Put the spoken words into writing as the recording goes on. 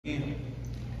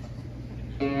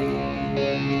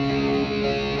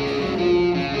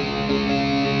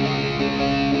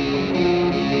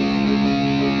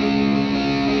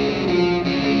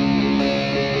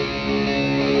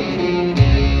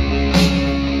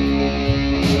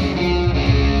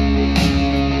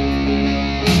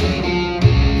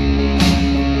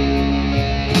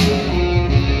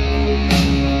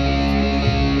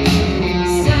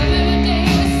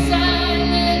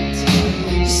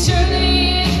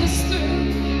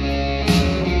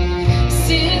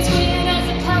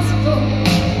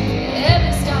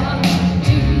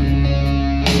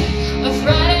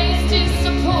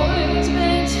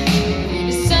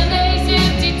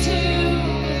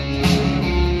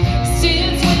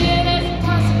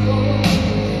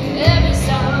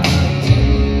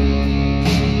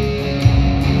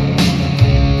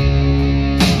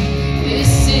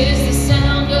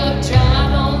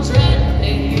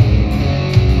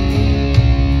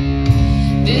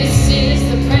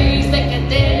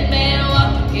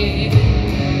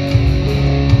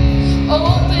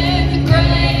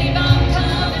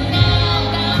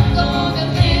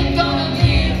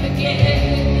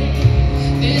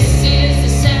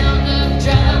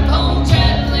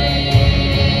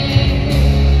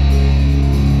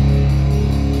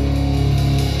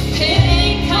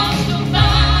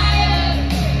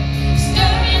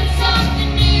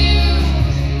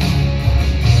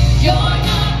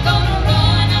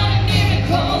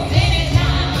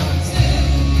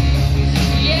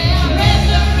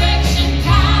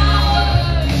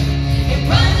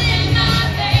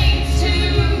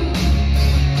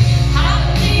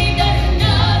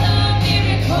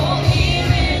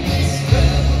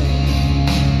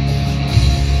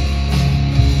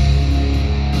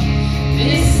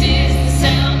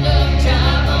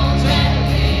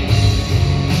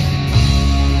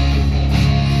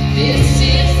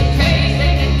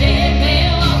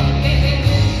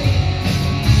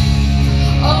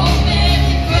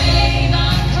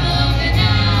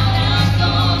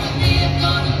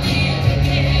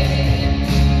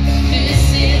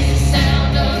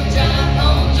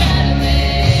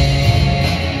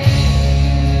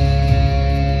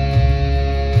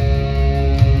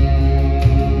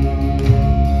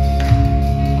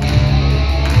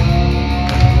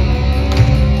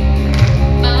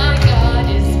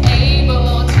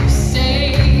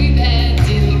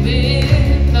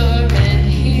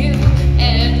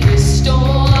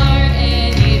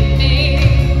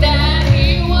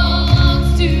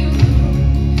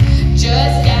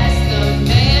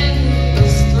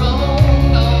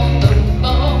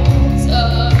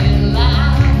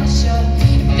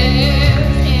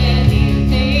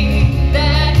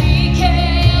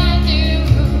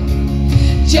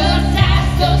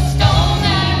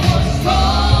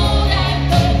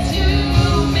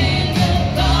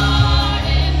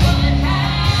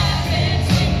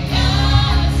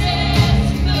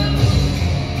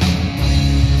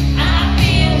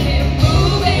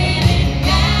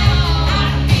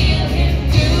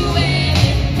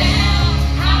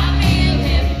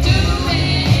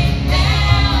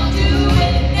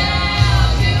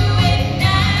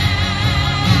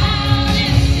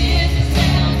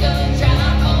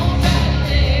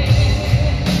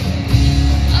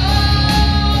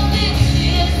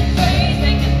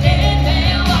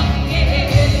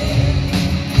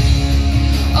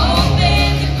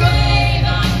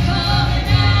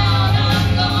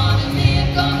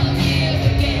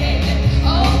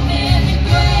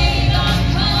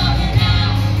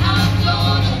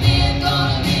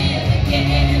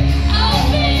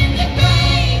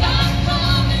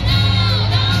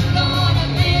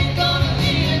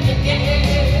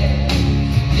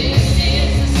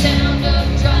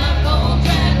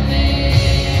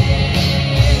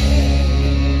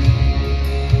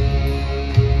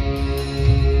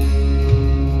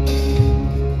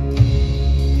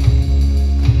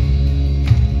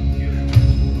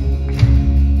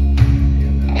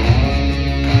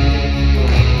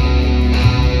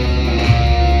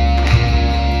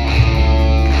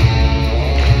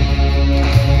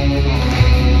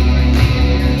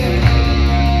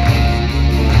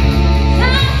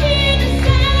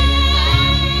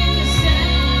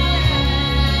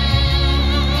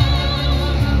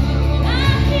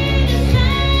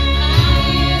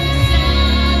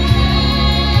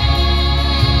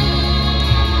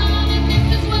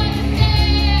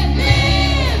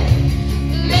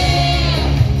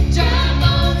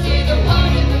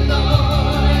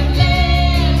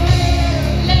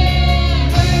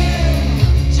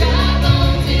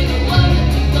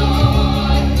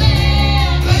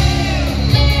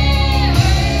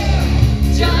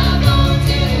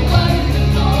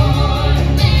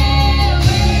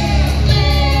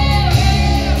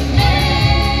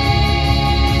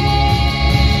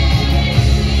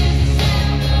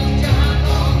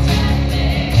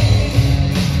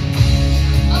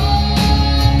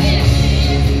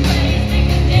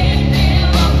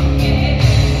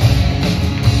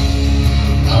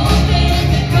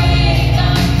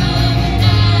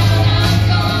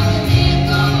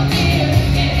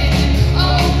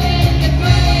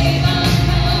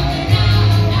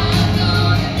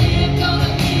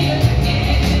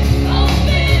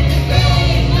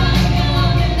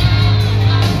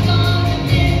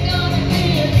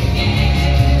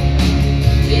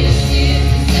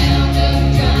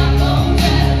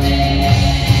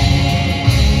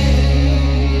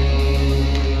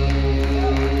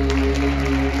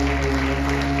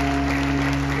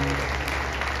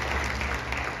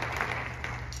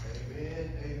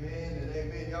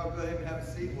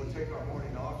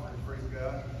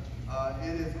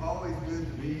It is always good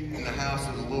to be in the house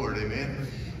of the Lord. Amen.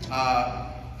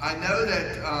 I know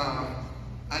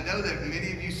that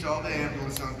many of you saw the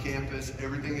ambulance on campus.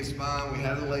 Everything is fine. We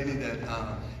had a lady that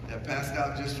passed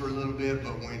out just for a little bit,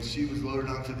 but when she was loaded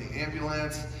onto the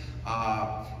ambulance,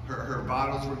 her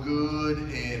vitals were good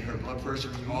and her blood pressure,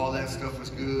 all that stuff was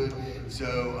good.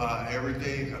 So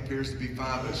everything appears to be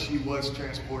fine, but she was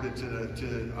transported to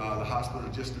the hospital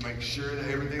just to make sure that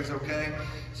everything's okay.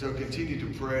 So continue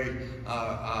to pray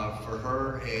for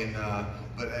her. And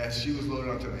but as she was loaded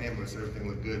onto the ambulance, everything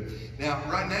looked good. Now,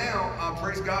 right now,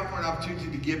 praise God for an opportunity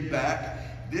to give back.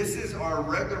 This is our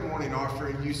regular morning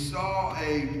offering. You saw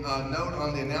a note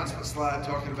on the announcement slide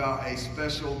talking about a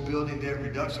special building debt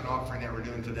reduction offering that we're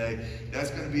doing today. That's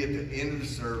going to be at the end of the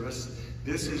service.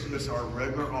 This is just our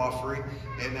regular offering,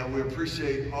 and we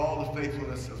appreciate all the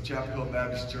faithfulness of Chapel Hill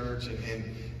Baptist Church, and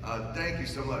thank you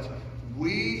so much.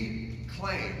 We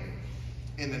claim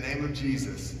in the name of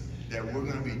Jesus that we're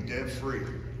going to be debt free.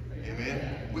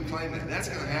 Amen. We claim that. That's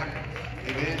going to happen.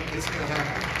 Amen. It's going to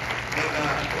happen.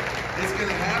 And it's going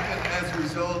to happen as a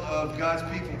result of God's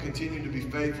people continuing to be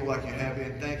faithful like you have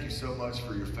been. Thank you so much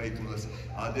for your faithfulness.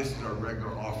 This is our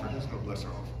regular offering. Who's going to bless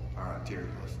our offering? All right, Terry,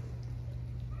 bless.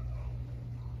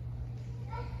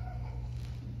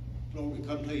 Lord, we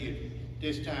come to you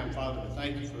this time, Father, to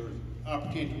thank you for the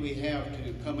opportunity we have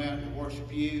to come out and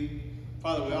worship you.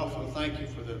 Father, we also thank you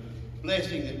for the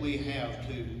blessing that we have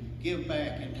to give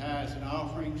back in tithes and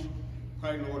offerings.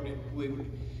 Pray, Lord, that we would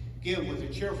give with a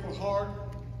cheerful heart.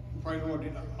 Pray, Lord,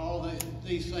 that all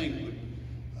these things would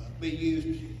be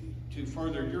used to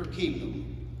further your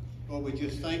kingdom. Lord, we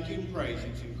just thank you and praise you.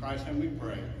 It's in Christ's name we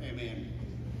pray. Amen.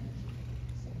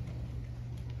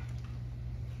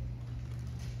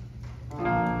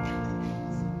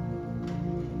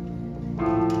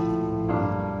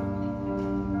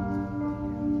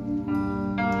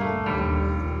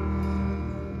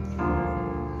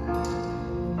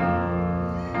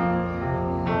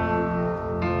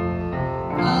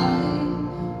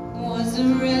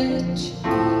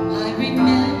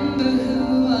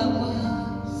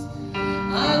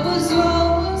 I was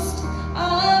lost,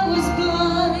 I was blind.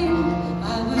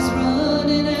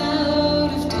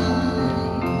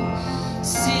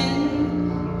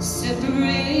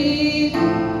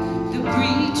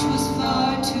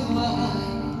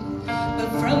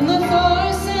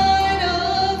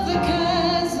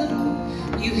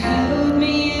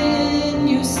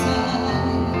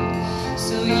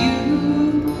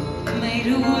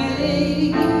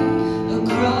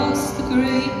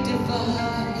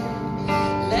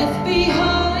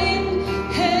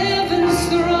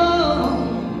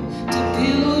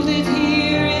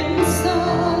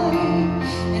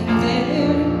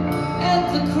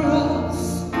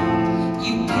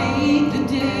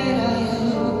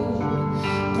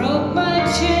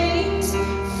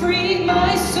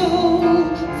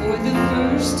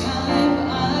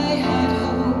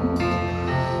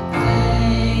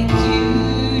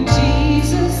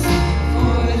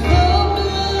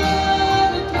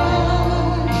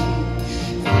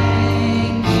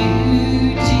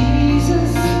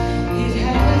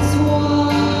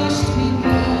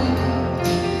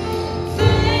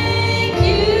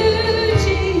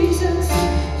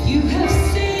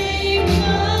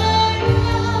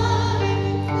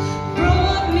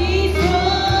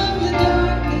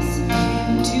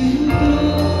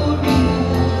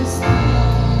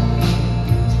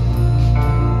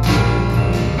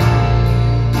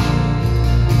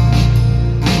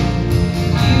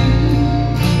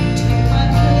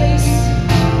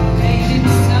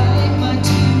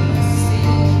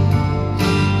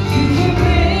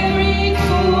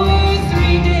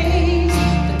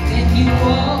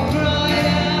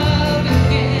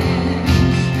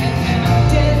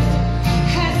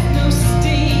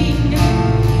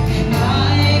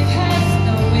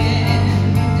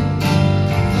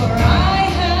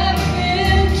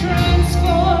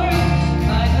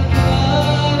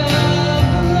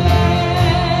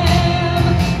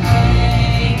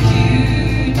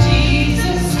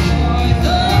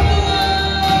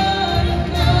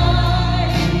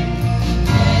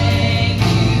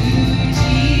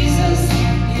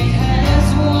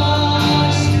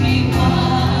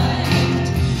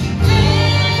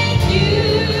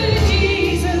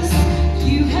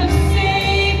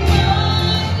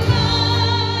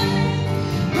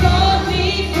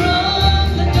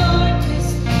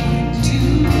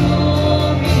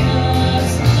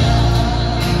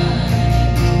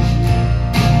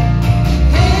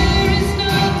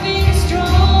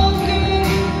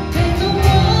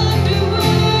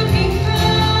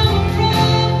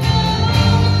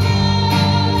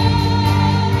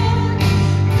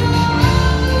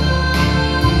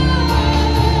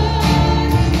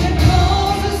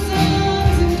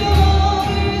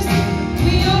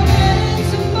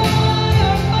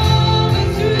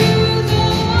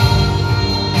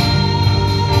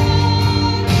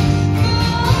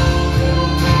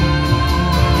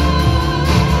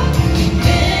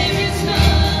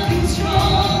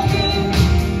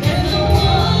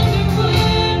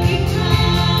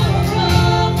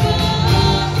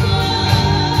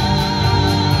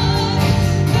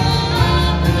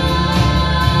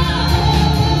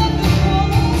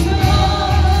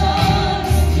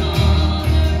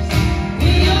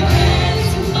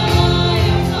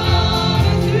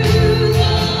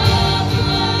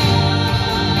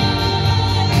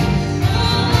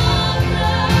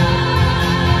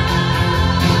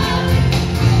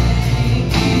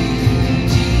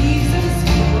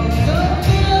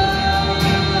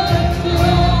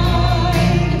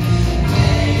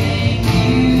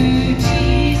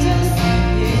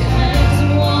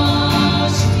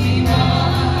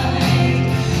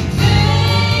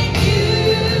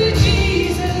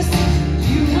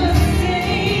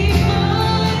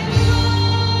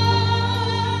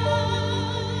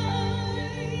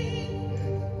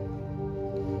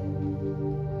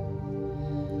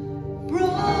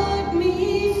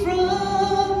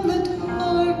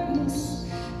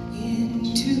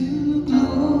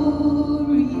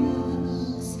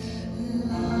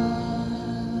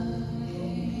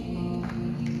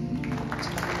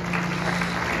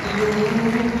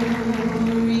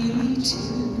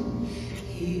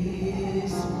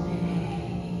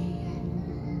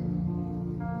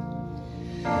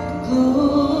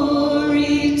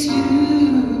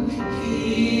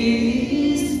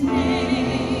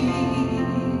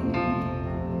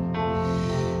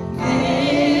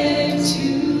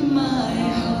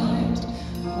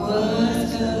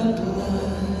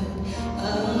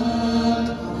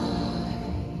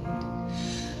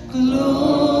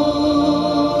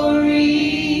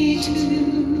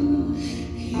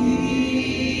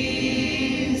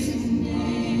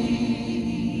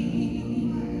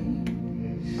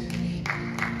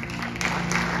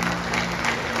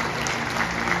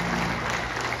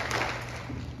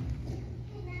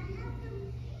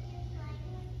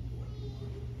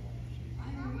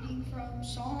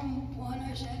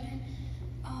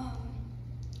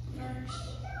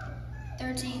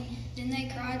 13. Then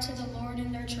they cried to the Lord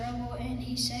in their trouble, and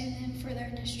he saved them for their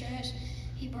distress.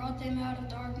 He brought them out of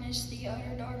darkness, the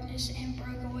utter darkness, and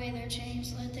broke away their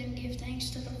chains. Let them give thanks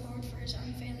to the Lord for his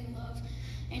unfailing love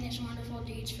and his wonderful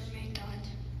deeds for mankind.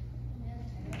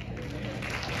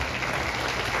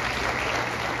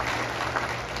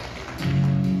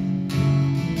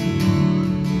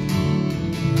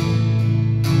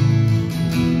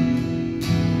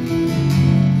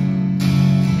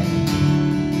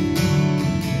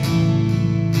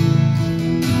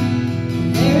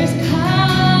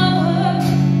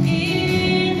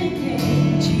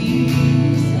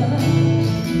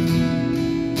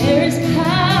 There is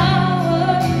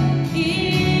power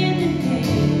in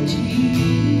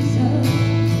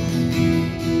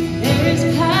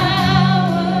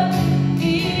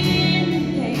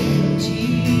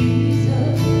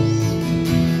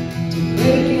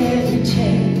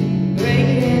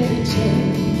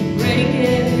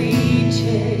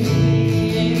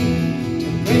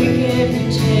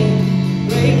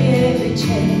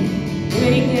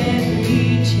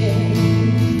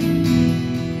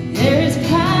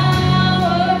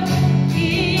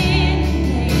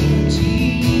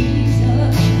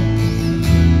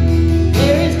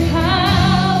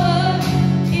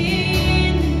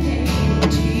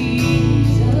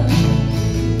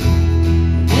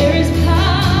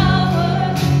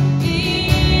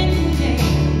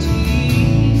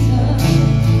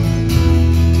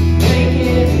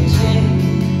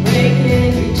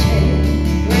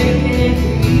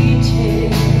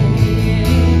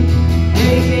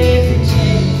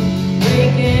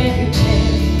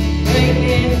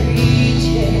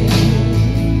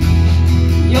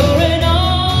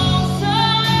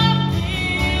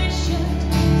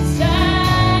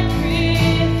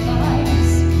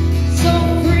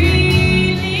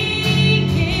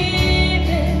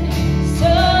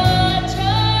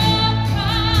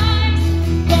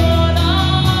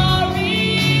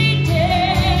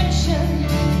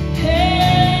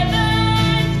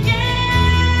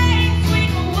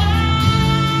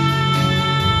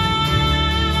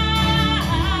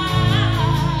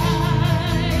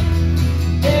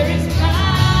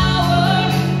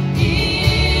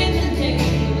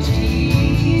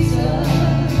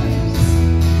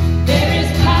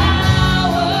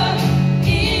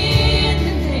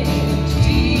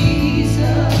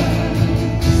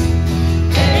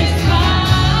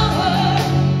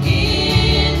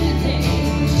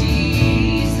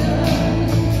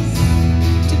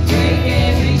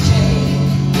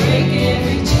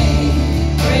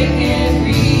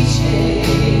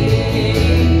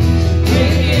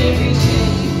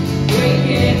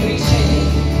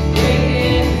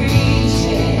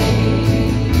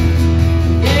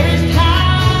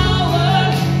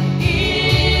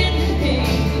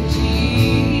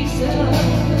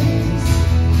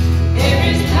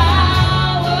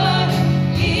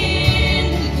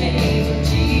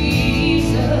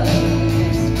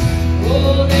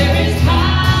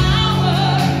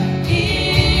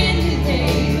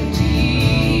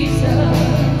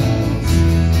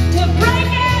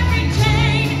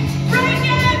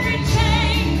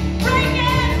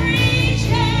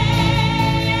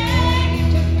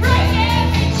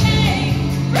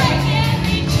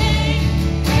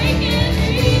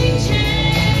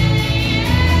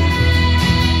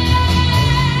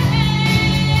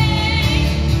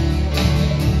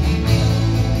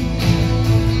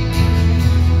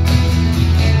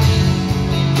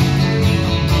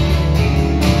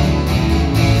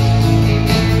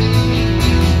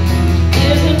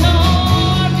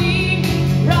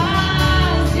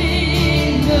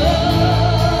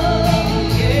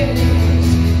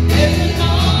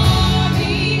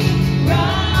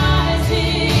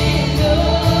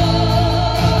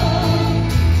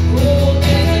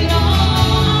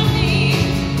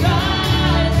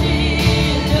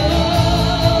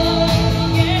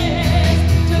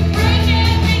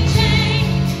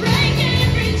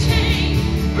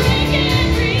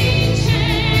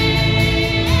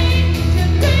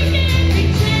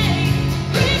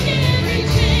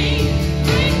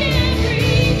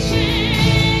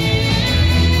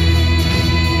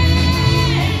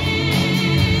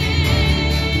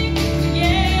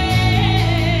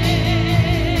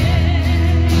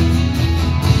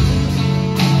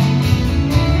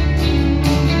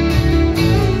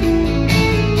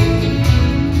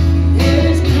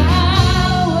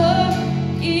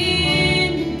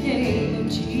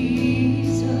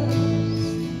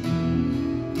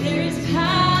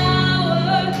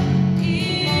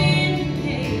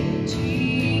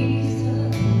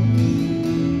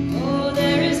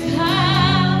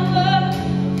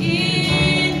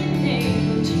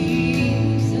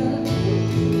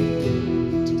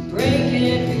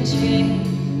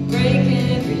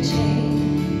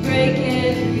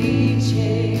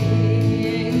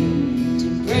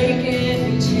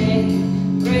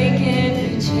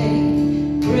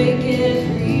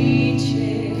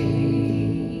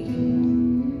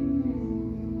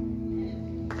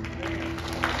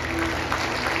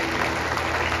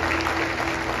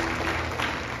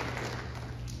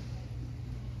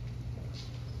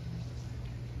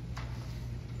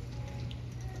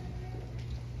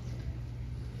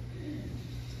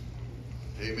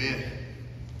Amen.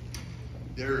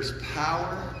 There is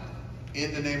power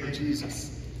in the name of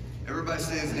Jesus. Everybody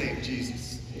say his name,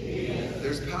 Jesus. Amen.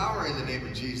 There's power in the name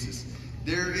of Jesus.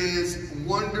 There is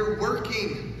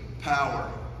wonder-working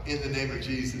power in the name of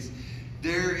Jesus.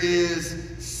 There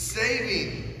is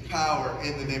saving power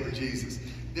in the name of Jesus.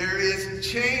 There is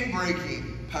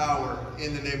chain-breaking power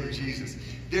in the name of Jesus.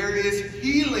 There is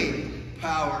healing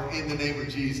power in the name of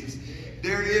Jesus.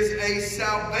 There is a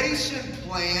salvation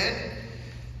plan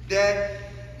that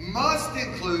must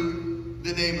include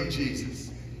the name of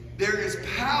Jesus. There is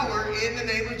power in the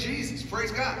name of Jesus. Praise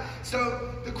God.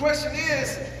 So the question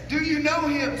is, do you know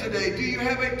him today? Do you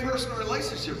have a personal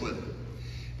relationship with him?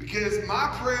 Because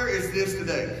my prayer is this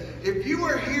today. If you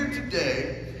are here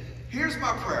today, here's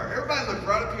my prayer. Everybody look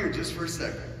right up here just for a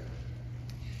second.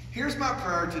 Here's my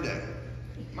prayer today.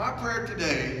 My prayer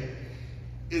today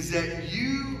is that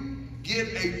you get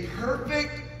a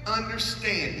perfect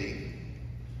understanding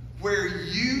where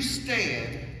you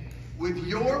stand with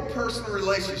your personal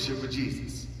relationship with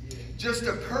Jesus. Just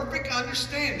a perfect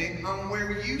understanding on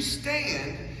where you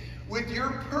stand with your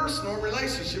personal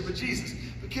relationship with Jesus.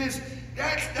 Because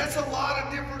that's a lot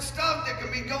of different stuff that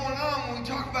can be going on when we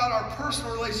talk about our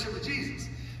personal relationship with Jesus.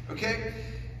 Okay?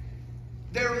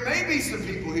 There may be some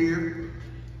people here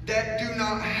that do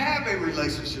not have a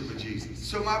relationship with Jesus.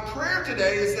 So my prayer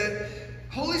today is that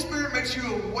Holy Spirit makes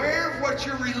you aware of what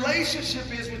your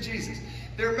relationship is with Jesus.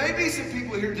 There may be some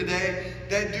people here today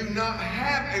that do not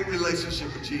have a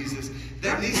relationship with Jesus,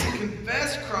 that needs to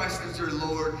confess Christ as their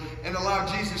Lord and allow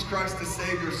Jesus Christ to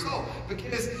save their soul.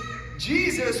 Because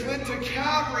Jesus went to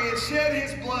Calvary and shed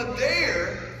his blood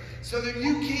there so that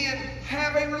you can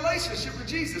have a relationship with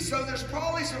Jesus. So there's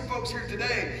probably some folks here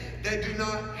today that do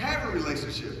not have a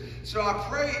relationship. So I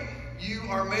pray you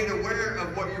are made aware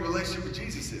of what your relationship with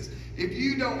Jesus is. If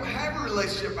you don't have a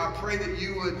relationship, I pray that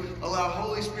you would allow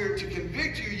Holy Spirit to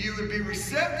convict you. You would be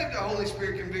receptive to Holy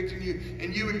Spirit convicting you,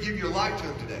 and you would give your life to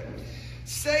him today.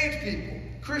 Saved people,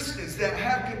 Christians that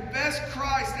have confessed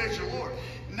Christ as your Lord,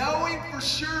 knowing for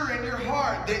sure in your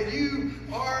heart that you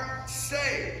are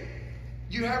saved.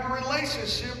 You have a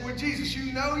relationship with Jesus.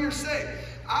 You know you're saved.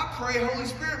 I pray Holy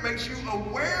Spirit makes you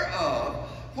aware of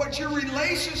what your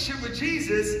relationship with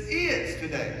Jesus is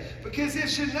today. Because it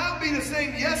should not be the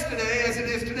same yesterday as it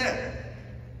is today.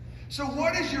 So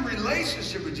what is your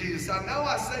relationship with Jesus? I know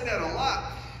I say that a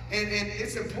lot. And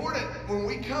it's important when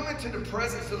we come into the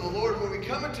presence of the Lord, when we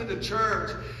come into the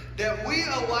church, that we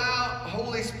allow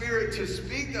Holy Spirit to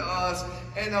speak to us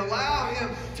and allow him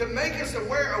to make us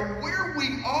aware of where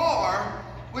we are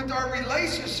with our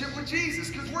relationship with Jesus.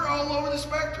 Because we're all over the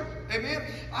spectrum. Amen?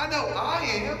 I know I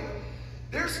am.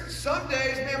 There's some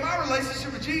days, man, my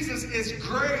relationship with Jesus is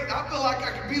great. I feel like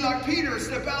I can be like Peter and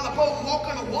step out of the boat and walk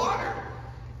on the water.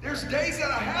 There's days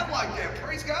that I have like that.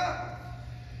 Praise God.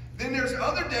 Then there's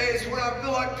other days when I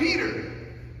feel like Peter.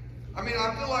 I mean,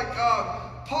 I feel like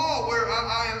Paul, where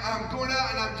I'm going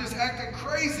out and I'm just acting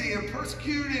crazy and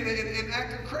persecuting and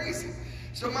acting crazy.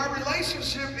 So my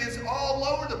relationship is all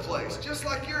over the place, just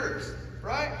like yours,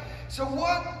 right? So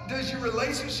what does your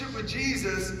relationship with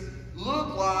Jesus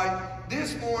look like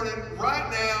this morning,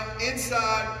 right now,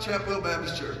 inside Chapel Hill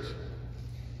Baptist Church?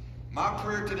 My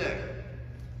prayer today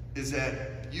is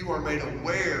that you are made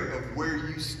aware of where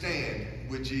you stand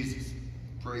with Jesus.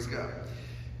 Praise God.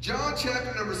 John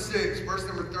chapter number 6, verse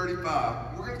number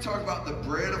 35. We're going to talk about the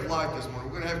bread of life this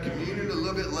morning. We're going to have communion a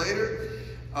little bit later.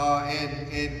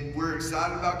 And we're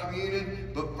excited about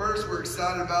communion. But first, we're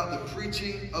excited about the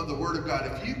preaching of the Word of God.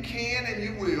 If you can and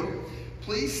you will,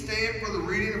 please stand for the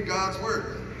reading of God's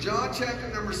Word. John chapter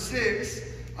number 6,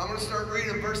 I'm going to start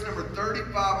reading verse number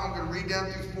 35. I'm going to read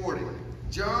down through 40.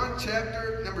 John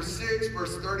chapter number 6,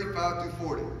 verse 35 through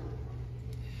 40.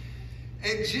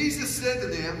 And Jesus said to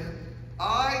them,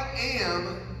 I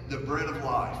am the bread of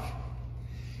life.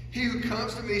 He who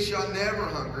comes to me shall never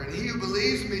hunger, and he who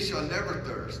believes in me shall never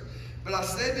thirst. But I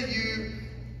said to you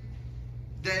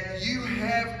that you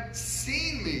have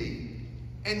seen me,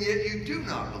 and yet you do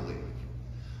not believe.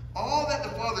 All that the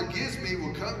Father gives me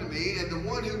will come to me, and the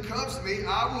one who comes to me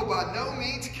I will by no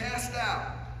means cast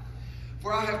out.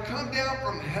 For I have come down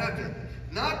from heaven,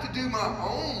 not to do my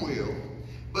own will,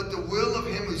 but the will of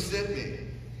him who sent me.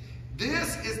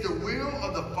 This is the will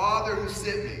of the Father who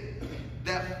sent me,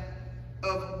 that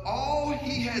of all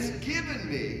he has given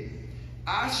me,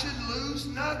 I should lose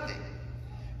nothing,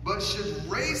 but should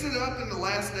raise it up in the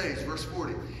last days. Verse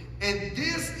 40. And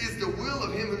this is the will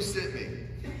of him who sent me,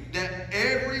 that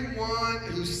everyone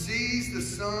who sees the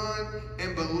Son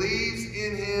and believes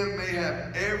in him may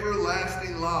have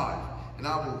everlasting life, and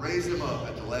I will raise him up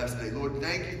at the last day. Lord,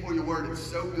 thank you for your word. It's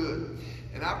so good.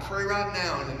 And I pray right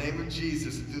now in the name of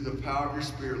Jesus, through the power of your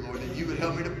Spirit, Lord, that you would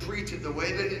help me to preach it the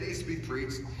way that it needs to be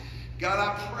preached. God,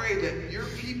 I pray that your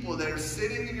people that are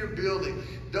sitting in your building,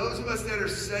 those of us that are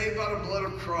saved by the blood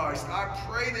of Christ, I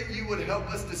pray that you would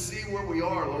help us to see where we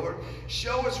are, Lord.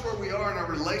 Show us where we are in our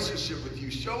relationship with you.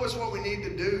 Show us what we need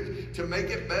to do to make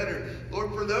it better.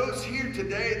 Lord, for those here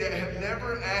today that have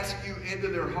never asked you into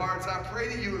their hearts, I pray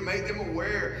that you would make them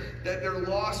aware that they're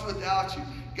lost without you.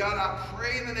 God, I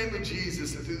pray in the name of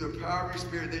Jesus and through the power of your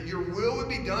Spirit that your will would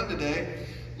be done today.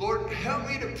 Lord, help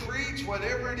me to preach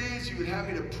whatever it is you would have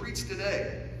me to preach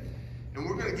today. And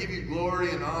we're going to give you glory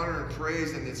and honor and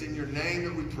praise, and it's in your name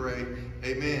that we pray.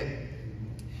 Amen.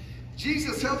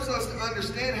 Jesus helps us to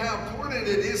understand how important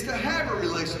it is to have a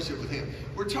relationship with him.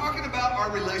 We're talking about our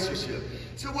relationship.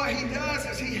 So what he does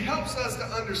is he helps us to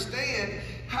understand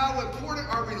how important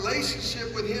our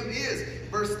relationship with him is.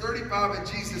 Verse 35, and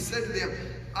Jesus said to them,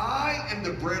 I am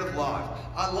the bread of life.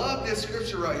 I love this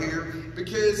scripture right here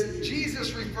because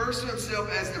Jesus refers to himself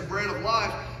as the bread of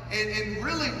life. And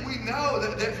really we know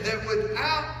that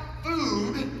without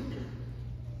food,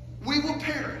 we will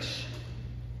perish.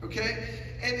 Okay?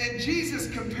 And Jesus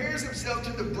compares himself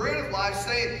to the bread of life,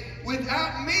 saying,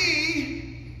 without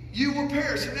me, you will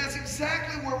perish. And that's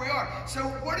exactly where we are. So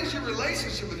what is your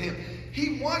relationship with him?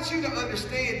 He wants you to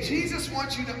understand, Jesus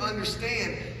wants you to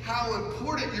understand how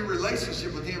important your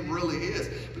relationship with him really is.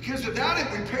 Because without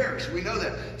him, we perish. We know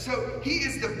that. So he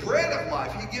is the bread of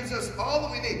life. He gives us all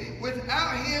that we need.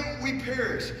 Without him, we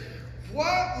perish.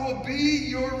 What will be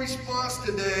your response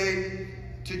today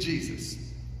to Jesus?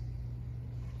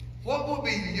 What will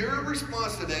be your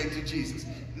response today to Jesus?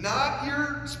 Not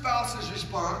your spouse's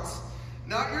response,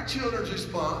 not your children's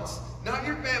response, not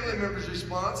your family member's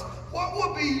response. What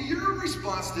will be your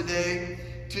response today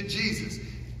to Jesus?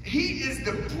 He is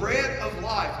the bread of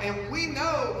life. And we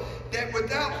know that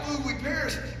without food we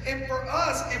perish. And for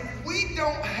us, if we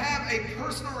don't have a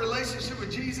personal relationship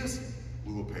with Jesus,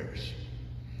 we will perish.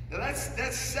 Now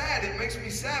that's sad. It makes me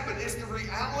sad, but it's the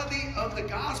reality of the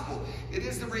gospel. It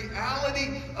is the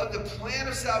reality of the plan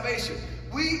of salvation.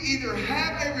 We either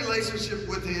have a relationship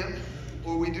with him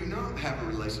or we do not have a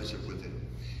relationship with him.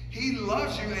 He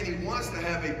loves you and he wants to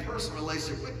have a personal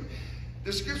relationship with you.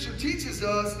 The scripture teaches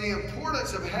us the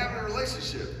importance of having a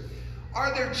relationship.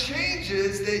 Are there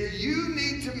changes that you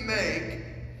need to make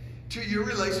to your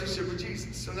relationship with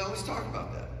Jesus? So now let's talk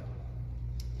about that.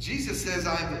 Jesus says,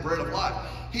 I am the bread of life.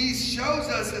 He shows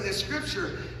us in the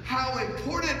scripture how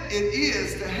important it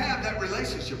is to have that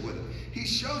relationship with him. He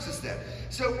shows us that.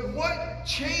 So what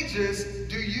changes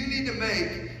do you need to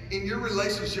make in your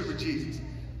relationship with Jesus?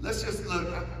 Let's just look,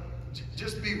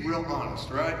 just be real honest,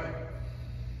 right?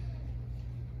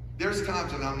 There's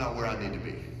times when I'm not where I need to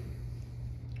be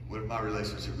with my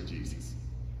relationship with Jesus.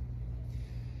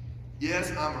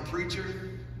 Yes, I'm a preacher.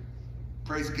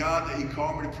 Praise God that he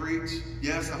called me to preach.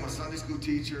 Yes, I'm a Sunday school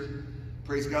teacher.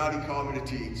 Praise God he called me to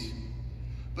teach.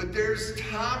 But there's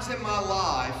times in my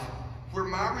life where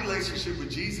my relationship with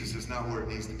Jesus is not where it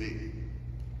needs to be.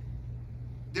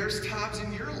 There's times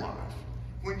in your life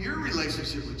when your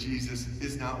relationship with Jesus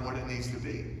is not what it needs to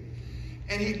be.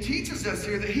 And he teaches us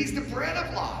here that he's the bread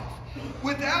of life.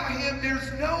 Without him,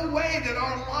 there's no way that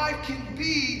our life can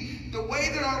be the way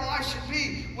that our life should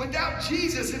be. Without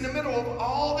Jesus in the middle of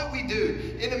all that we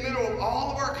do, in the middle of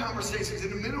all of our conversations, in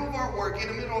the middle of our work, in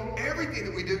the middle of everything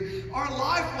that we do, our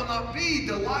life will not be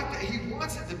the life that he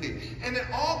wants it to be. And it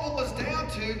all boils down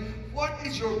to, what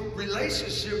is your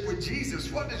relationship with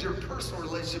Jesus? What does your personal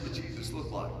relationship with Jesus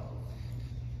look like?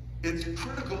 It's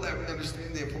critical that we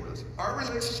understand the importance. Our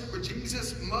relationship with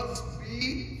Jesus must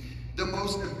be the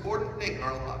most important thing in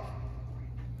our life.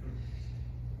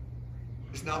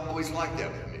 It's not always like that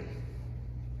with me.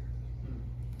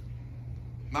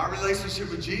 My relationship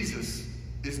with Jesus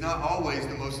is not always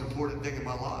the most important thing in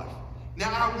my life. Now,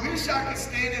 I wish I could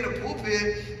stand in a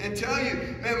pulpit and tell you,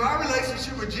 man, my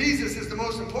relationship with Jesus is the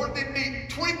most important thing to me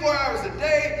 24 hours a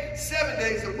day, 7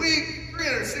 days a week,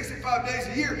 365 days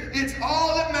a year. It's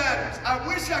all that matters. I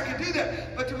wish I could do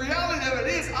that. But the reality of it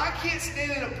is, I can't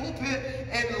stand in a pulpit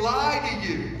and lie to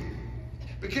you.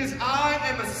 Because I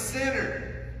am a sinner.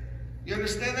 You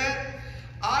understand that?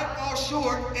 I fall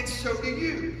short, and so do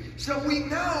you. So we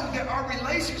know that our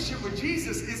relationship with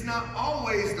Jesus is not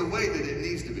always the way that it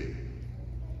needs to be.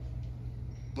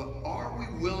 But are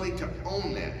we willing to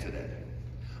own that today?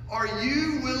 Are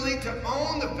you willing to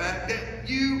own the fact that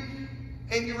you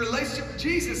and your relationship with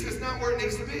Jesus is not where it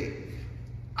needs to be?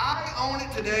 I own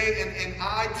it today, and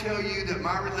I tell you that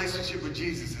my relationship with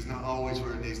Jesus is not always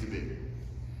where it needs to be.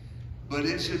 But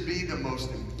it should be the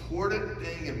most important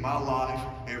thing in my life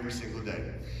every single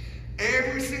day.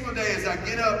 Every single day as I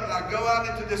get up and I go out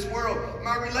into this world,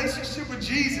 my relationship with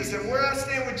Jesus and where I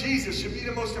stand with Jesus should be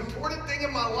the most important thing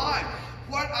in my life.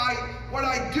 What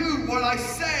I do, what I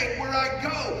say, where I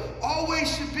go,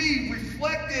 always should be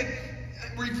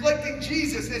reflecting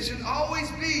Jesus. It should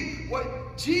always be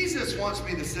what Jesus wants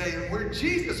me to say and where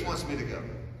Jesus wants me to go.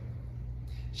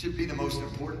 It should be the most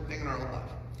important thing in our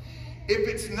life. If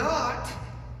it's not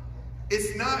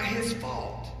his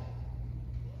fault.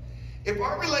 If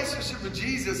our relationship with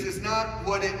Jesus is not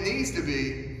what it needs to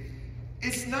be,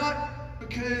 it's not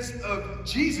because of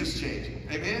Jesus changing.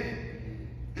 Amen?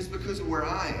 It's because of where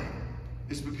I am.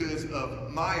 It's because of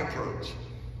my approach.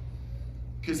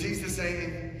 Because he's the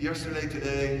same yesterday,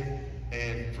 today,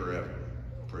 and forever.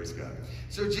 Praise God.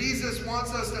 So Jesus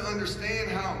wants us to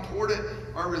understand how important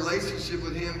our relationship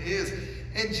with him is.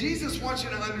 And Jesus wants you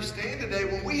to understand today,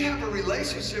 when we have a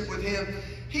relationship with him,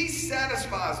 he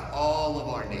satisfies all of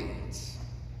our needs.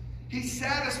 He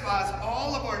satisfies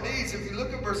all of our needs. If you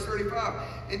look at verse 35,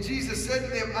 and Jesus said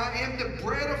to them, I am the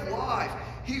bread of life.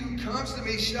 He who comes to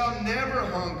me shall never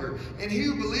hunger, and he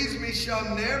who believes in me shall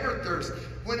never thirst.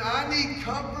 When I need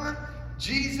comfort,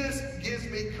 Jesus gives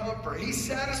me comfort. He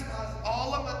satisfies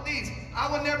all of my needs.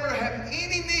 I will never have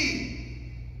any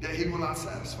need that he will not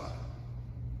satisfy.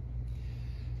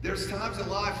 There's times in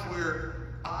life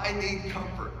where I need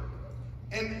comfort.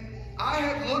 And I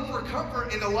have looked for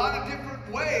comfort in a lot of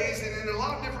different ways and in a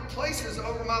lot of different places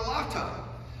over my lifetime.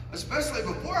 Especially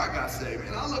before I got saved.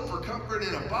 And I looked for comfort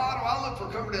in a bottle. I looked for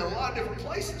comfort in a lot of different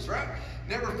places, right?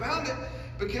 Never found it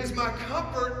because my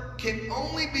comfort can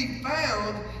only be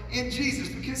found in Jesus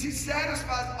because he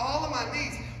satisfies all of my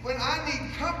needs. When I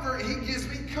need comfort, he gives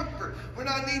me comfort. When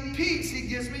I need peace, he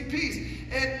gives me peace.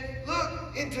 And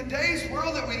look, in today's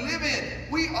world that we live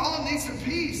in, we all need some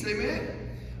peace, amen?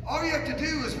 All you have to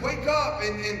do is wake up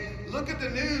and look at the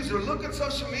news or look at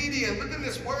social media and look at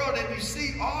this world and you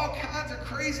see all kinds of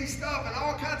crazy stuff and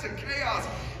all kinds of chaos.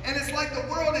 And it's like the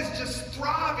world is just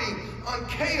thriving on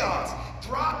chaos,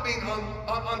 thriving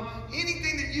on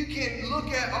anything that you can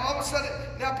look at. All of a sudden,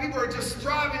 now people are just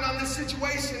thriving on this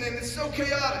situation and it's so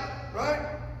chaotic,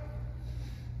 right?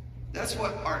 That's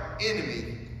what our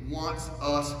enemy wants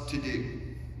us to do.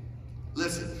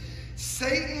 Listen.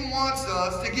 Satan wants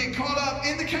us to get caught up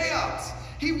in the chaos.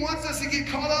 He wants us to get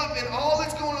caught up in all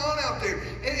that's going on out there.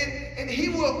 And he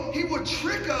will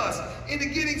trick us into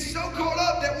getting so caught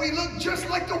up that we look just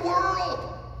like the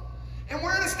world. And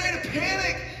we're in a state of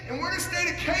panic. And we're in a state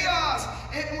of chaos.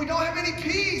 And we don't have any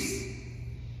peace.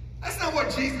 That's not what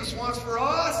Jesus wants for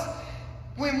us.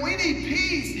 When we need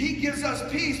peace, he gives us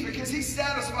peace because he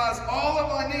satisfies all of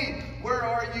our needs. Where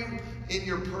are you in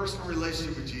your personal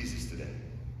relationship with Jesus today?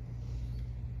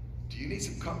 Do you need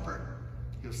some comfort?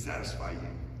 He'll satisfy you.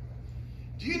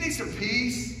 Do you need some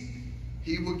peace?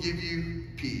 He will give you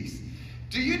peace.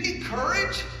 Do you need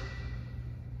courage?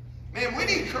 Man, we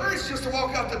need courage just to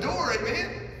walk out the door,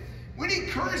 amen? We need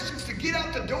courage just to get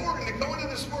out the door and to go into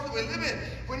this world that we live in.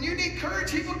 When you need courage,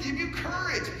 he will give you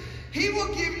courage. He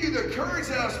will give you the courage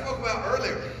that I spoke about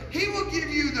earlier. He will give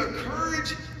you the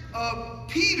courage of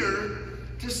Peter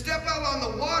to step out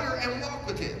on the water and walk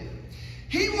with him.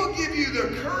 He will give you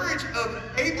the courage of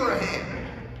Abraham.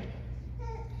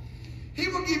 He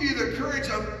will give you the courage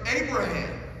of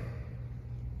Abraham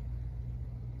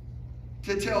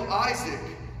to tell Isaac,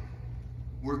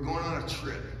 we're going on a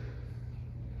trip.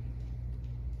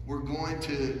 We're going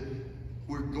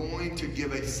to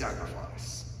give a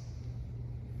sacrifice.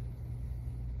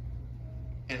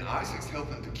 And Isaac's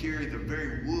helping to carry the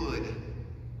very wood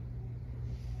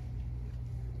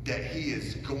that he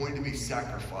is going to be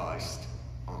sacrificed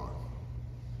on.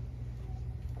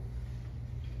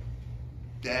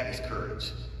 That is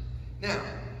courage. Now,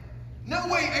 no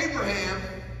way Abraham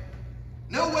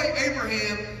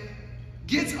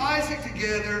gets Isaac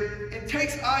together and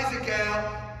takes Isaac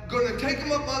out, going to take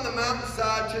him up on the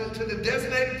mountainside to the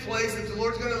designated place that the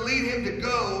Lord's going to lead him to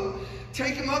go,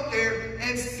 take him up there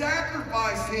and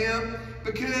sacrifice him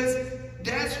because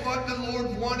that's what the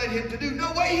Lord wanted him to do.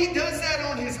 No way he does that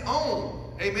on his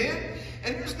own. Amen?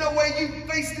 And there's no way you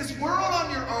face this world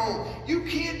on your own. You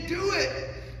can't do it.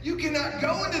 You cannot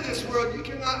go into this world. You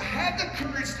cannot have the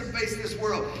courage to face this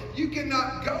world. You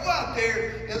cannot go out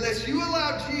there unless you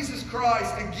allow Jesus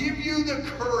Christ to give you the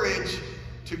courage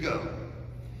to go.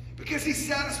 Because he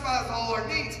satisfies all our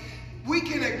needs. We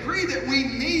can agree that we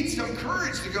need some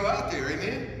courage to go out there.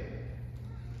 Amen?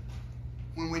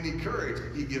 When we need courage,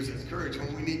 he gives us courage.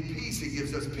 When we need peace, he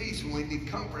gives us peace. When we need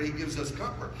comfort, he gives us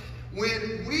comfort.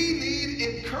 When we need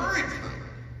encouragement,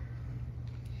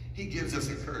 he gives us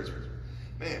encouragement.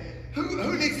 Man,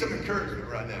 who needs some encouragement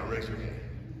right now? Raise your hand.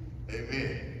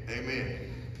 Amen. Amen.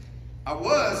 I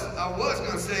was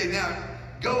going to say, now,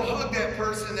 go hug that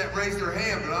person that raised their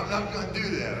hand, but I'm not going to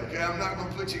do that, okay? I'm not going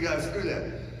to put you guys through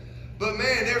that. But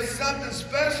man, there's something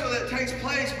special that takes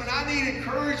place when I need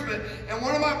encouragement, and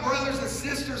one of my brothers and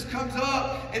sisters comes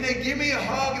up, and they give me a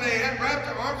hug, and they wrap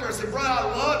their arms around. I say, brother, I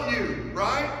love you,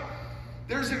 right?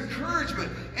 There's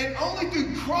encouragement, and only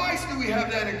through Christ do we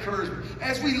have that encouragement.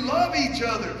 As we love each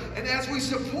other, and as we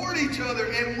support each other,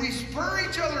 and we spur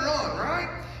each other on, right?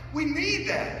 We need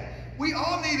that. We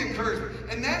all need encouragement,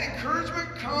 and that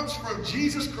encouragement comes from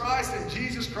Jesus Christ and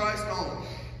Jesus Christ only.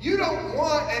 You don't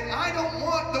want, and I don't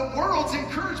want the world's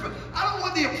encouragement. I don't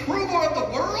want the approval of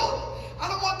the world. I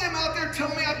don't want them out there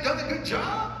telling me I've done a good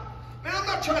job. Man, I'm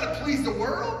not trying to please the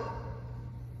world.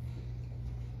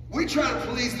 We try to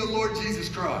please the Lord Jesus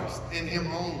Christ and Him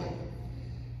only.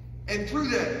 And through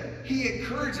that, He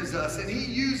encourages us, and He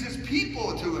uses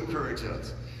people to encourage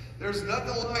us. There's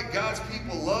nothing like God's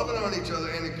people loving on each other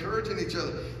and encouraging each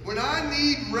other. When I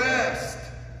need rest,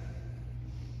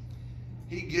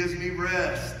 He gives me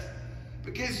rest.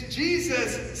 Because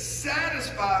Jesus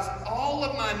satisfies all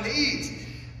of my needs.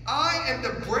 I am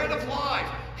the bread of life.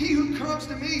 He who comes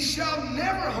to me shall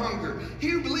never hunger. He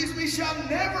who believes me shall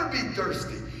never be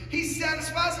thirsty. He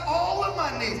satisfies all of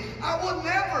my needs. I will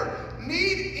never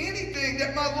need anything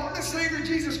that my Lord and Savior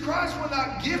Jesus Christ will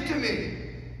not give to me.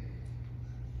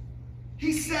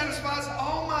 He satisfies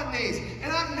all my needs.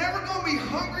 And I'm never going to be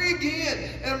hungry again.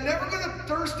 And I'm never going to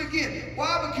thirst again.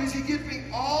 Why? Because He gives me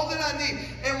all that I need.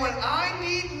 And when I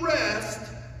need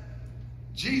rest,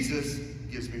 Jesus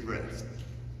gives me rest.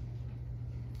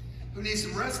 Who needs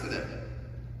some rest today?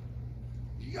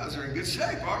 You guys are in good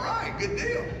shape. All right, good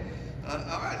deal. All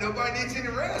right, nobody needs any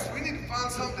rest. We need to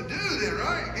find something to do then,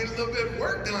 right? Get a little bit of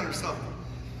work done or something.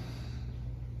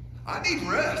 I need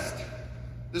rest.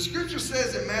 The scripture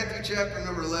says in Matthew chapter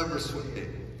number 11, verse 28,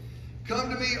 "Come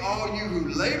to me, all you who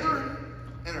labor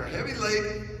and are heavy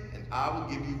laden, and I will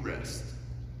give you rest."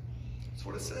 That's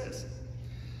what it says.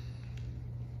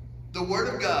 The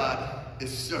Word of God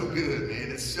is so good,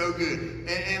 man. It's so good.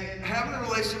 And having a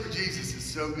relationship with Jesus is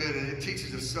so good, and it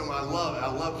teaches us so much. I love it.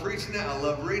 I love preaching it. I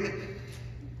love reading it.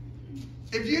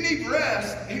 If you need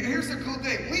rest, here's the cool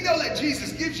thing. We know that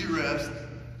Jesus gives you rest,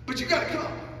 but you got to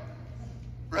come.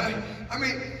 Right? I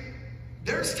mean,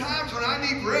 there's times when I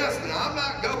need rest and I'm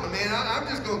not going, man. I'm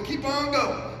just going to keep on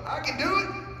going. I can do it.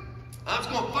 I'm just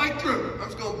going to fight through it. I'm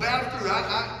just going to battle through it.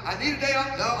 I need a day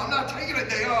off. No, I'm not taking a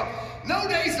day off. No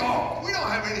days off. We don't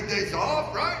have any days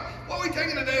off, right? What are we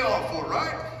taking a day off for,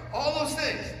 right? All those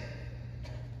things.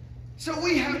 So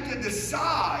we have to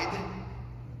decide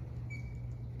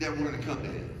that we're going to come to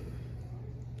Him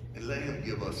and let Him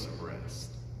give us some rest,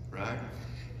 right?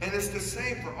 And it's the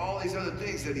same for all these other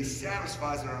things that He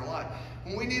satisfies in our life.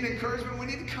 When we need encouragement, we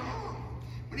need to come.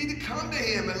 We need to come to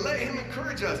Him and let Him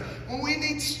encourage us. When we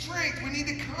need strength, we need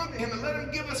to come to Him and let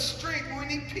Him give us strength. When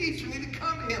we need peace, we need to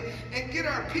come to Him and get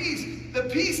our peace. The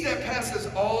peace that passes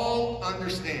all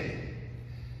understanding.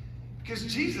 Because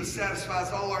Jesus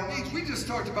satisfies all our needs. We just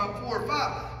talked about 4 or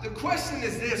 5. The question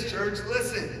is this, church.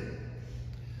 Listen.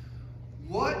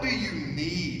 What do you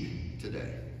need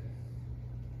today?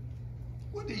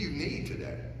 What do you need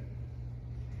today?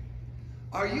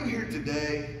 Are you here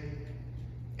today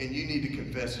and you need to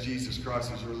confess Jesus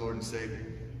Christ as your Lord and Savior?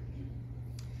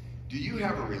 Do you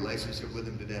have a relationship with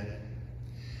Him today?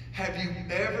 Have you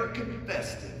ever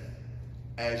confessed Him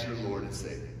as your Lord and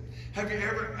Savior? Have you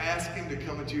ever asked Him to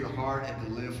come into your heart and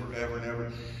to live forever and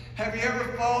ever? Have you ever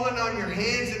fallen on your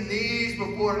hands and knees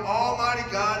before an almighty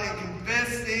God and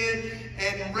confessed sin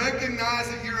and recognize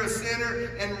that you're a sinner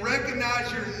and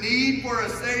recognize your need for a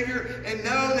Savior and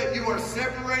know that you are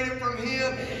separated from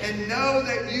Him and know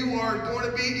that you are going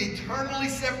to be eternally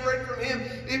separated from Him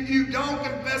if you don't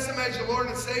confess Him as your Lord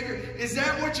and Savior? Is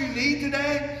that what you need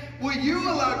today? Will you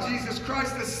allow Jesus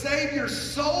Christ to save your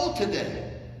soul today?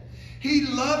 He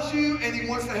loves you and He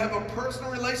wants to have a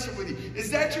personal relationship with you.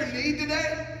 Is that your need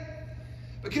today?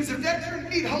 Because if that's your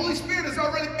need, Holy Spirit has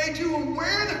already made you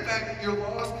aware of the fact that you're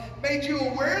lost, made you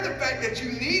aware of the fact that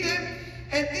you need Him,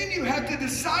 and then you have to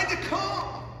decide to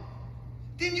come.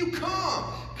 Then you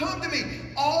come. Come to me.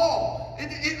 All.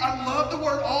 I love the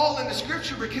word all in the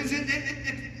scripture because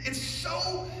it's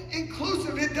so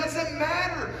inclusive. It doesn't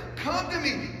matter. Come to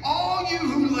me. All you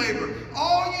who labor,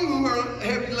 all you who are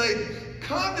heavy laden,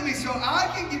 come to me so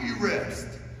I can give you rest.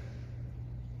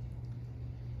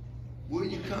 Will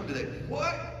you come today?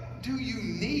 What do you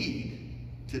need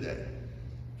today?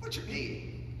 What's your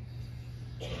need?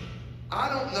 I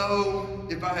don't know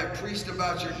if I have preached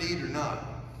about your need or not,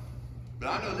 but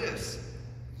I know this.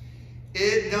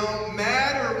 It don't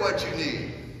matter what you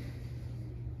need.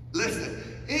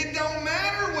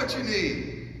 what you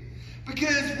need.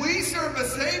 Because we serve a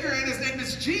Savior and his name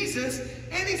is Jesus,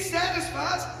 and he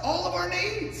satisfies all of our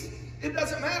needs. It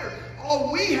doesn't matter.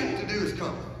 All we have to do is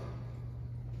come.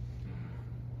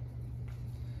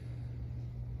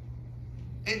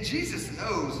 And Jesus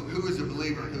knows who is a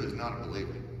believer and who is not a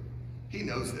believer. He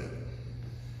knows that.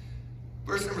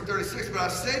 Verse number 36, but I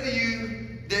say to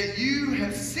you that you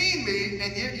have seen me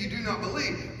and yet you do not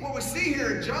believe. What we see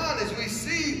here in John is we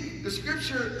see the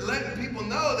scripture letting people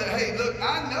know that, hey, look,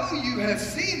 I know you have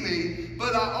seen me,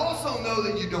 but I also know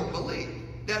that you don't believe.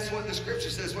 That's what the scripture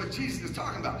says, what Jesus is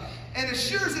talking about. And as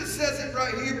sure as it says it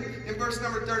right here in verse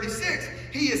number 36,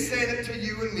 he is saying it to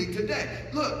you and me today.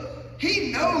 Look,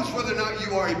 he knows whether or not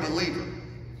you are a believer.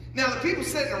 Now, the people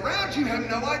sitting around you have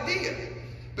no idea.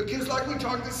 Because like we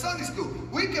talked in Sunday school,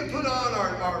 we can put on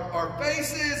our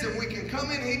faces and we can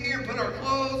come in here and put our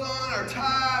clothes on, our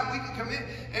tie, we can come in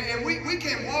and we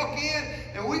can walk in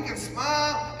and we can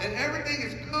smile and everything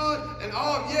is good and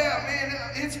oh yeah, man,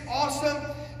 it's awesome.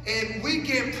 And we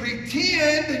can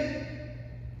pretend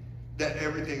that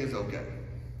everything is okay.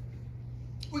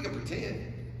 We can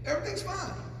pretend everything's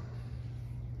fine.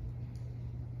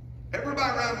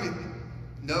 Everybody around me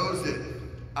knows that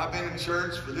I've been in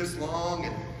church for this long,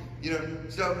 and you know,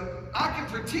 so I can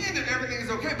pretend that everything is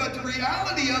okay, but the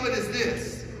reality of it is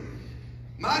this.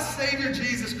 My Savior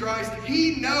Jesus Christ,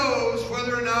 he knows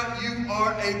whether or not you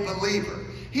are a believer.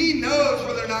 He knows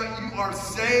whether or not you are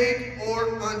saved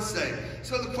or unsaved.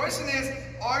 So the question is,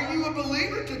 are you a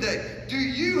believer today? Do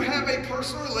you have a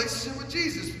personal relationship with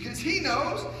Jesus? Because he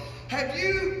knows. Have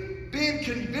you been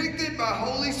convicted by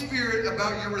Holy Spirit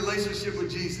about your relationship with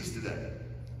Jesus today?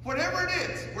 Whatever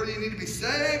it is, whether you need to be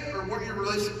saved or what your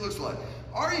relationship looks like.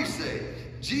 Are you saved?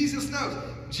 Jesus knows.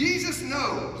 Jesus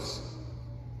knows.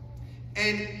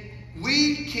 And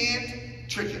we can't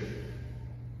trick him.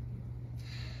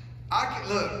 I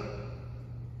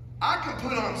can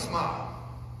put on a smile.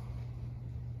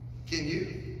 Can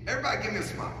you? Everybody give me a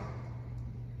smile.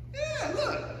 Yeah,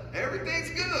 look,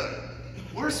 everything's good.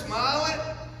 We're smiling.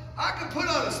 I can put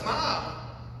on a smile.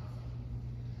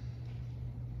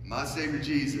 My Savior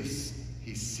Jesus,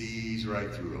 he sees right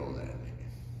through all that.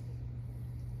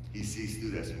 He sees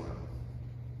through that smile.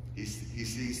 He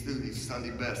sees through these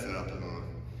Sunday best that I put on.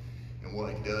 And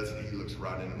what he does, he looks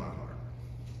right into my heart.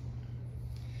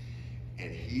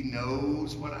 And he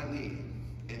knows what I need.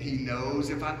 And he knows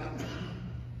if I don't.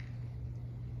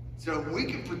 So we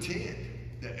can pretend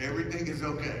that everything is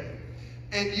okay.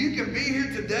 And you can be here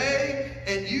today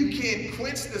and you can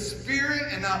quench the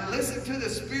Spirit and not listen to the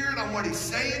Spirit on what he's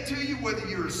saying to you, whether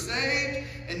you're saved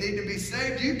and need to be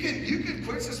saved. You can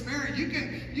quench the Spirit. You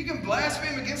can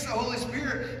blaspheme against the Holy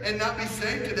Spirit and not be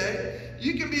saved today.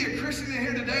 You can be a Christian in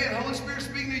here today and the Holy Spirit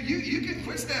speaking to you. You can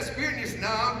quench that Spirit and you say, no,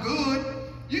 I'm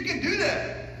good. You can do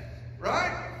that,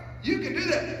 right? You can do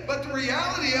that. But the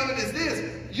reality of it is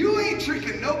this. You ain't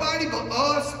tricking nobody but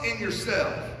us and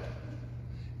yourself.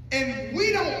 And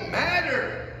we don't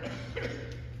matter.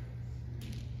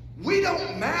 We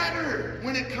don't matter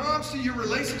when it comes to your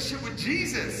relationship with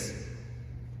Jesus.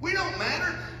 We don't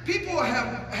matter. People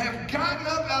have gotten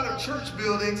up out of church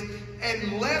buildings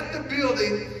and left the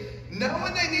building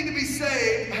knowing they need to be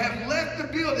saved, have left the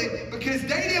building because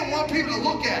they didn't want people to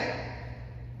look at it.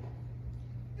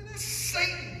 And that's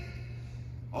Satan.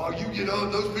 Oh, you get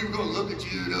on, those people are going to look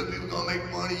at you, those people are going to make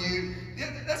fun of you.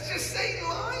 Yeah, that's just Satan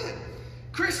lying.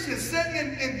 Christians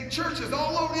sitting in churches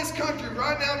all over this country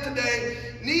right now today,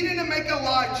 needing to make a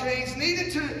life change,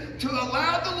 needing to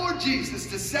allow the Lord Jesus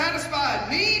to satisfy a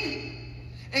need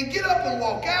and get up and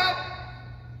walk out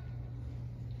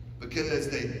because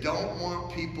they don't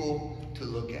want people to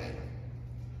look at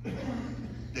them.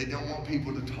 They don't want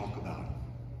people to talk about them.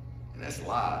 And that's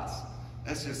lies.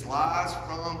 That's just lies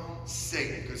from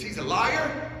Satan because he's a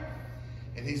liar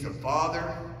and he's the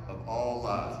father of all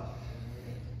lies.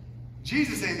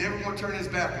 Jesus ain't never going to turn his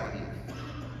back on you.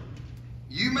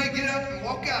 You may get up and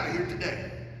walk out of here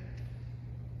today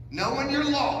knowing you're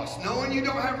lost, knowing you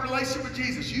don't have a relationship with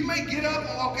Jesus. You may get up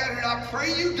and walk out of here. I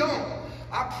pray you don't.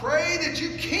 I pray that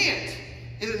you can't,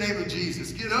 in the name of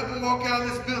Jesus. Get up and walk out of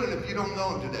this building if you don't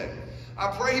know him today.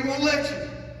 I pray he won't let you,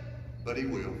 but he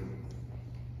will.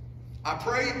 I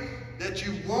pray that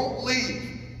you won't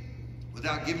leave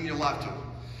without giving your life to him.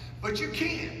 But you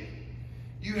can.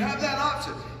 You have that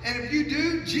option. And if you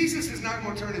do, Jesus is not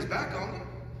going to turn his back on you.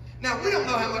 Now, we don't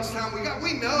know how much time we got.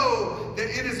 We know that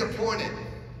it is appointed.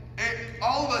 And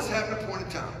all of us have an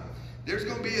appointed time. There's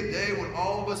going to be a day when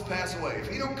all of us pass away. If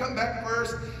he don't come back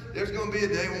first, there's going to be a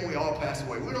day when we all pass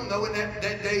away. We don't know when that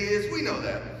day is. We know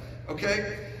that.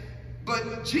 Okay?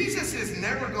 But Jesus is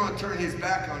never going to turn his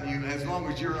back on you as long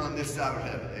as you're on this side of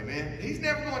heaven. Amen. He's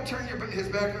never going to turn his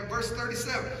back on. Verse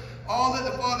 37. All that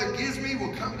the Father gives me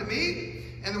will come to me,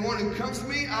 and the one who comes to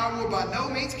me I will by no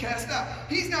means cast out.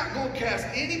 He's not going to cast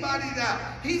anybody out.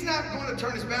 He's not going to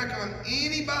turn his back on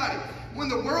anybody. When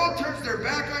the world turns their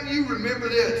back on you, remember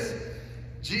this.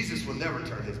 Jesus will never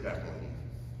turn his back on you.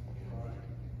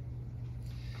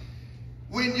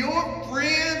 When your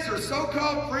friends or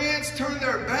so-called friends turn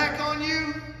their back on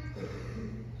you,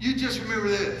 you just remember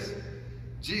this.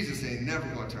 Jesus ain't never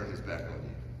going to turn his back on you.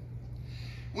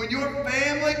 When your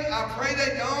family, I pray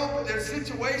they don't, but there's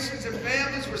situations in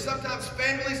families where sometimes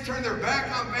families turn their back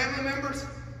on family members.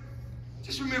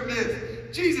 Just remember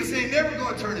this. Jesus ain't never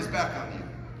going to turn his back on you.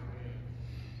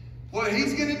 What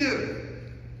he's going to do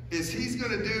is he's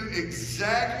going to do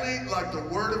exactly like the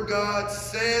Word of God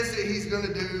says that he's going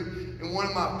to do in one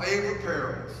of my favorite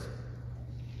parables.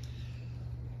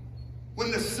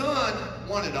 When the son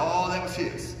wanted all that was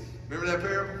his. Remember that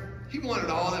parable? He wanted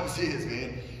all that was his,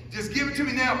 man. Just give it to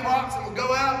me now, Pops. I'm going to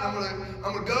go out and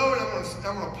I'm going to go and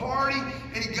I'm going to party.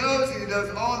 And he goes and he does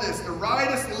all this, the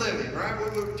riotous living, right?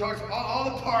 We talked about all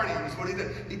the partying is what he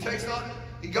does. He takes on,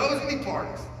 he goes and he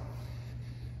parties.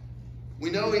 We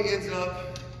know he ends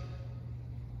up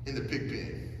in the pig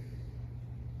pen.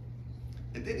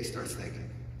 And then he starts thinking,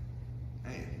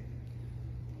 man,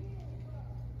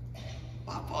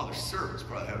 my father's servants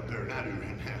probably have it better than I do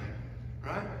right now,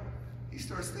 right? He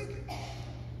starts thinking.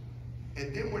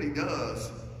 And then what he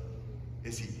does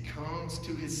is he comes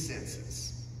to his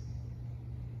senses.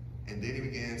 And then he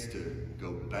begins to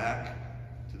go back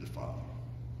to the Father.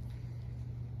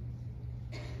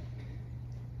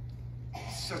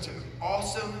 Such an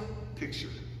awesome picture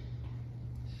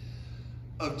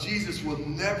of Jesus will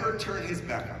never turn his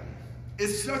back on you.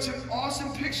 It's such an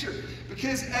awesome picture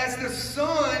because as the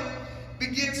son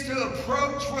begins to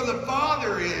approach where the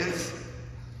Father is,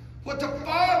 what the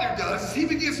Father does is he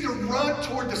begins to run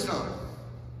toward the Son.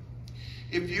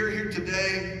 If you're here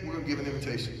today, we're going to give an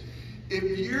invitation.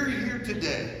 If you're here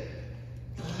today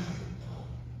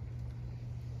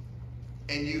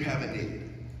and you have a need,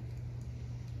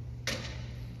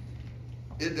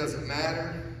 it doesn't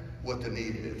matter what the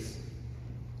need is.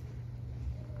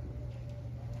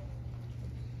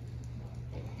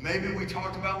 Maybe we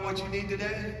talked about what you need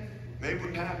today. Maybe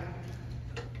we haven't.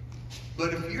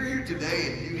 But if you're here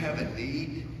today and you have a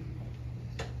need,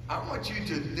 I want you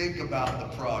to think about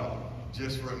the prodigal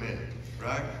just for a minute,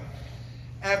 right?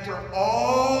 After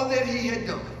all that he had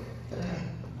done,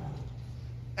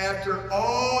 after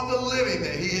all the living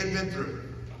that he had been through,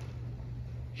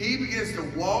 he begins to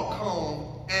walk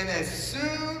home, and as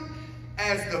soon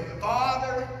as the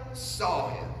Father saw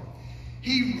him,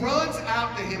 he runs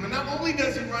out to him. And not only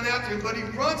does he run out to him, but he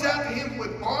runs out to him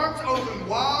with arms open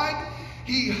wide.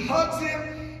 He hugs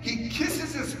him. He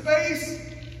kisses his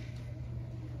face.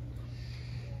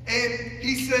 And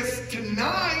he says,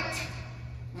 tonight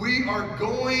we are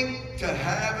going to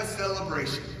have a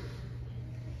celebration.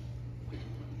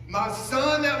 My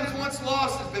son that was once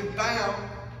lost has been found.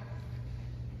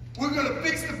 We're going to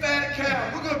fix the fatted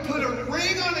calf. We're going to put a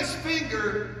ring on his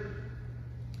finger.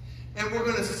 And we're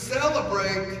going to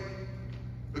celebrate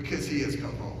because he has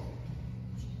come home.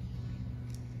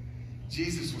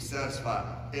 Jesus will satisfy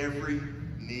every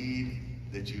need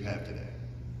that you have today.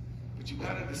 But you've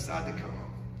got to decide to come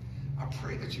home. I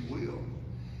pray that you will.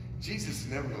 Jesus is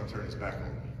never going to turn his back on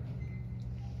you.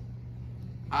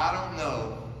 I don't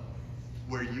know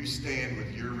where you stand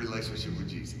with your relationship with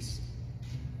Jesus.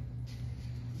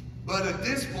 But at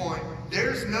this point,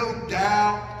 there's no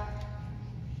doubt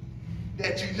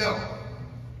that you know.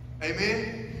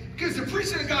 Amen? Because the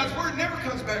preaching of God's word never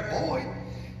comes back void.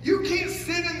 You can't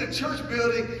sit in the church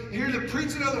building and hear the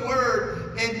preaching of the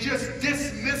word and just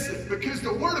dismiss it, because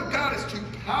the word of God is too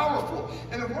powerful,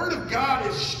 and the word of God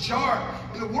is sharp,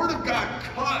 and the word of God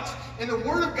cuts, and the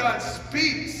word of God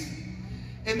speaks.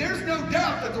 And there's no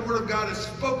doubt that the word of God is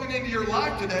spoken into your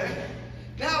life today.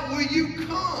 Now, will you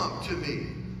come to me,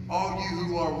 all you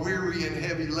who are weary and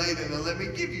heavy laden, and let me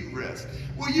give you rest?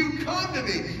 Will you come to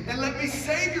me and let me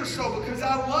save your soul, because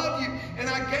I love you and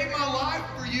I gave my life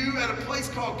for you at a place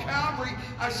called Calvary.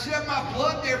 I shed my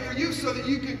blood there for you so that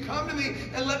you can come to me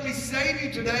and let me save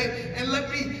you today, and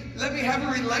let me have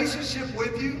a relationship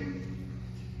with you.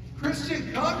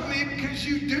 Christian, come to me because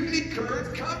you do need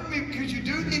courage. Come to me because you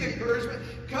do need encouragement.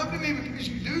 Come to me because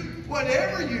you do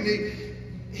whatever you need.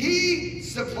 He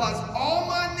supplies all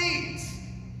my needs.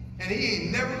 And he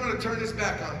ain't never going to turn his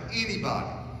back on anybody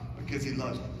because he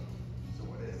loves you. So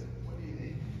what is it? What do you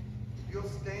need? If you'll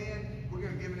stand, we're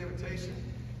going to give an invitation.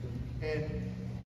 And